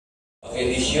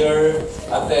Okay, this year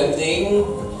attending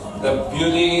the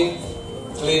beauty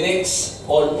clinics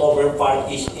all over Far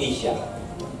East Asia,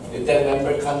 the 10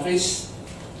 member countries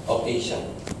of Asia.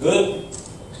 Good.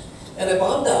 And I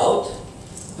found out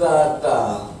that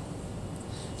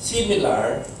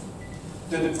similar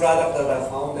to the product that I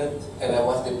founded, and I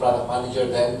was the product manager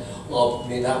then of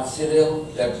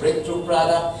Minoxidil, the breakthrough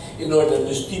product, in order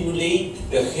to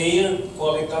stimulate the hair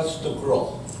follicles to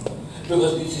grow.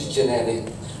 Because this is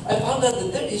genetic. I found out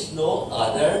that there is no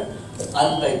other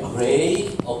anti-gray,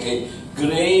 okay,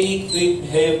 gray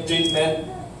hair treatment,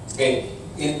 okay,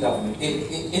 in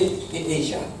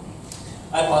Asia.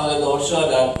 I found out also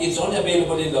that it's only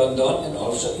available in London and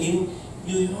also in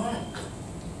New York.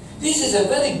 This is a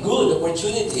very good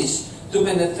opportunity to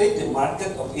penetrate the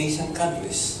market of Asian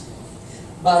countries.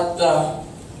 But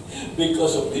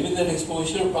because of limited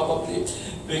exposure, probably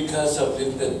because of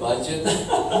limited budget,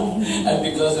 and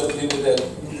because of limited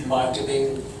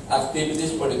marketing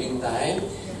activities for the meantime,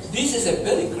 this is a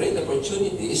very great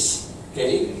opportunity,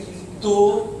 okay,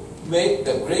 to make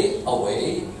the gray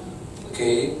away,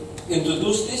 okay,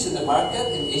 introduce this in the market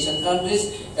in Asian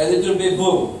countries, and it will be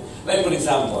boom. Like for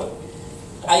example,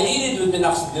 I did it with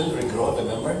Minoxidil Regrow,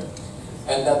 remember?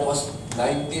 And that was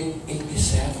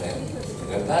 1987.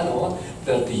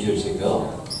 30 years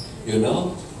ago. You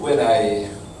know, when I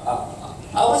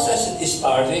was just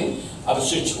starting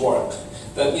research work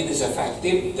that it is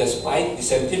effective despite the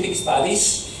scientific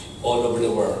studies all over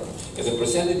the world. And I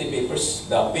presented the papers,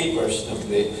 the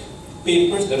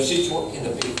research work in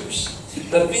the papers.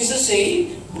 That means to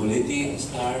say, Bulletin,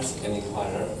 Stars, and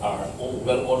Inquirer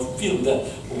were all filled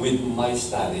with my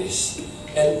studies.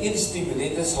 And it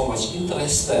stimulated so much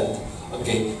interest,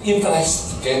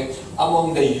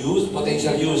 among the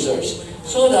potential users.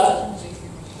 So that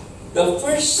the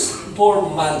first 4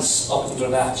 months of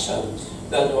introduction,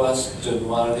 that was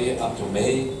January up to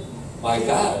May, my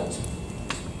God,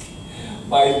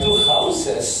 my 2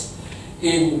 houses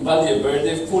in Valle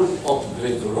Verde full of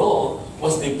Regrow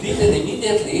was depleted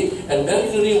immediately, and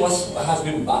Mercury has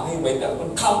been banging my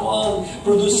telephone. Come on,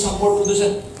 produce some more, produce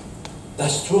it.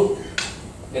 That's true.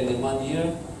 And in 1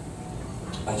 year,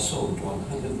 I sold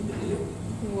 100 million.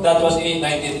 Wow. That was in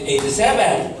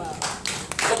 1987. Wow.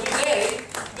 So today,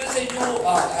 there's a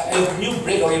new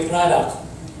breakaway product.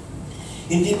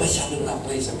 Hindi masyadong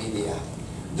na-apply sa media.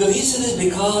 The reason is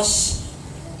because,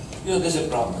 there's a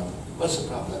problem. What's the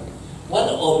problem? One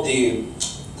of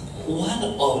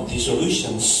the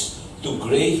solutions to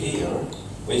gray hair,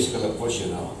 basically, of course,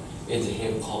 is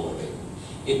hair coloring.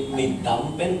 It may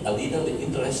dampen a little the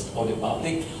interest of the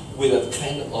public with a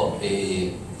kind of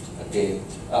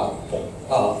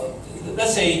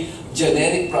let's say,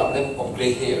 genetic problem of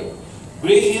gray hair.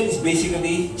 Gray hair is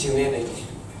basically genetic.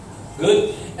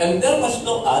 Good? And there's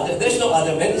no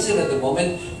other medicine at the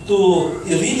moment to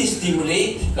really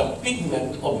stimulate the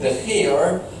pigment of the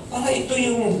hair. Para ito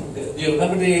you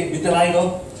remember the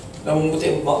vitiligo?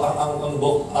 Namumuti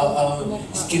ang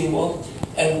skin mo.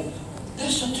 And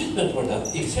there's no treatment for that.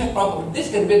 Except probably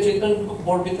this can be a treatment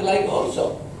for vitiligo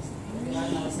also.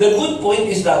 The good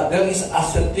point is that there is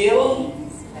acetyl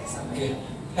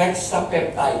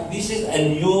hexapeptide. This is a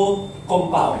new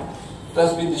compound that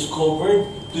has been discovered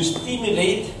to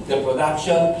stimulate the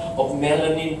production of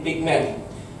melanin pigment.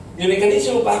 The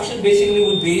mechanism of action basically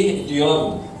would be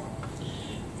yun.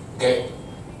 Okay.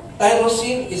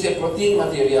 Tyrosine is a protein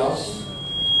material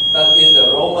that is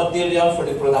the raw material for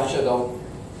the production of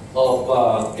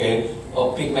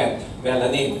pigment,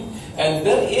 melanin. And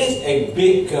there is a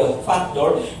big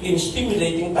factor in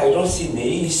stimulating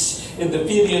tyrosinase in the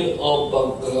period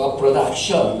of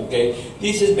production. Okay,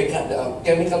 this is a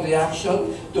chemical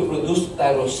reaction to produce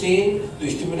tyrosine, to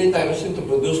stimulate tyrosine to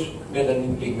produce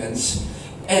melanin pigments.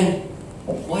 And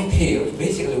white hair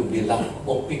basically would be lack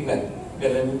of pigment,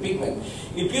 melanin pigment.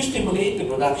 If you stimulate the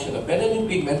production of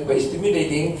melanin pigment by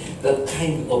stimulating that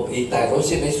kind of a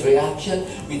tyrosinase reaction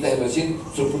with tyrosine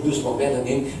to produce more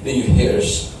melanin, then your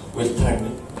hairs will turn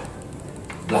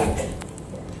black.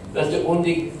 That's the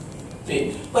only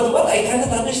thing. But what I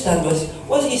cannot understand was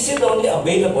is it only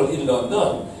available in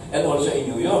London and also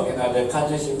in New York and other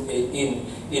countries in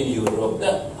Europe?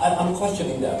 I'm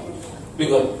questioning that.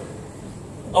 Because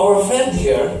our friend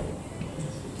here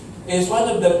is one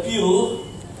of the few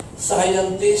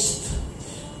scientists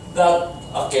that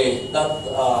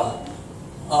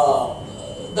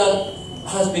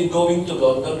has been going to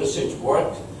London research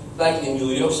work. Like in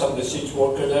New York, some research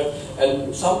worker there,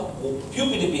 and few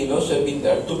Filipinos have been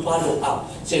there to follow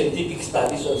up scientific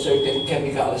studies on certain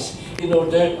chemicals in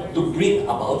order to bring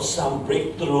about some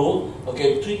breakthrough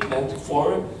treatment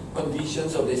for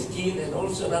conditions of the skin, and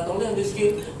also not only on the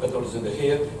skin, but also the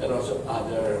hair, and also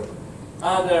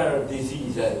other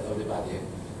diseases of the body.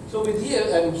 So with him,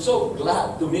 I'm so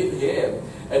glad to meet him,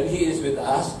 and he is with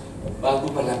us. Bago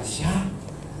pa lang siya,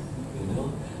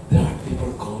 there are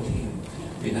people calling him,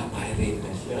 pinapirate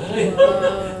na siya.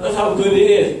 That's how good he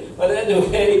is. But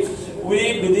anyway,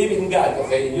 we believe in God.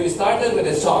 Okay, you started with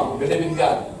a song, believe in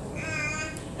God.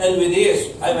 And with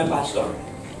this, I'm a pastor.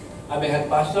 I'm a head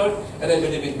pastor, and I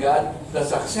believe in God. The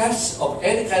success of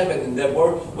any kind of an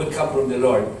endeavor would come from the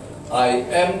Lord. I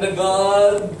am the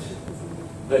God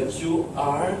that you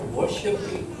are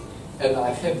worshiping, and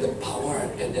I have the power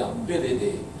and the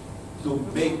ability to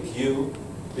make you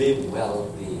be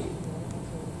wealthy.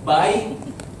 By,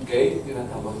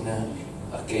 tinatawag na,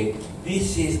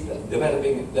 this is the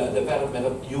development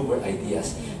of newer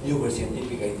ideas, newer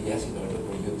scientific ideas in order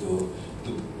for you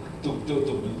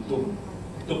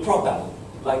to propel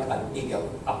like an eagle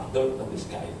up there in the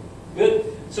sky.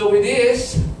 Good? So with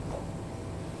this,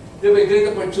 you have a great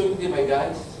opportunity, my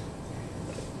guys,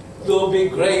 to be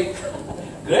great.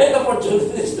 Great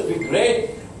opportunities to be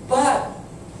great. But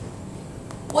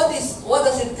what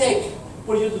does it take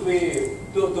for you to be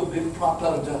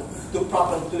propelled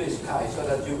to the sky so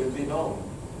that you will be known?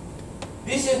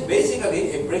 This is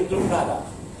basically a breakthrough product.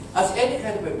 As any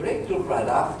kind of a breakthrough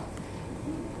product,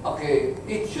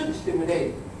 it should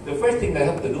stimulate. The first thing I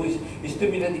have to do is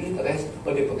stimulate the interest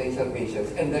of the potential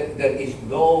patients, and there is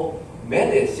no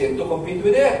medicine to compete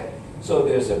with it. So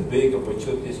there's a big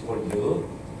opportunities for you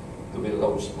to be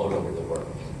launched all over the world.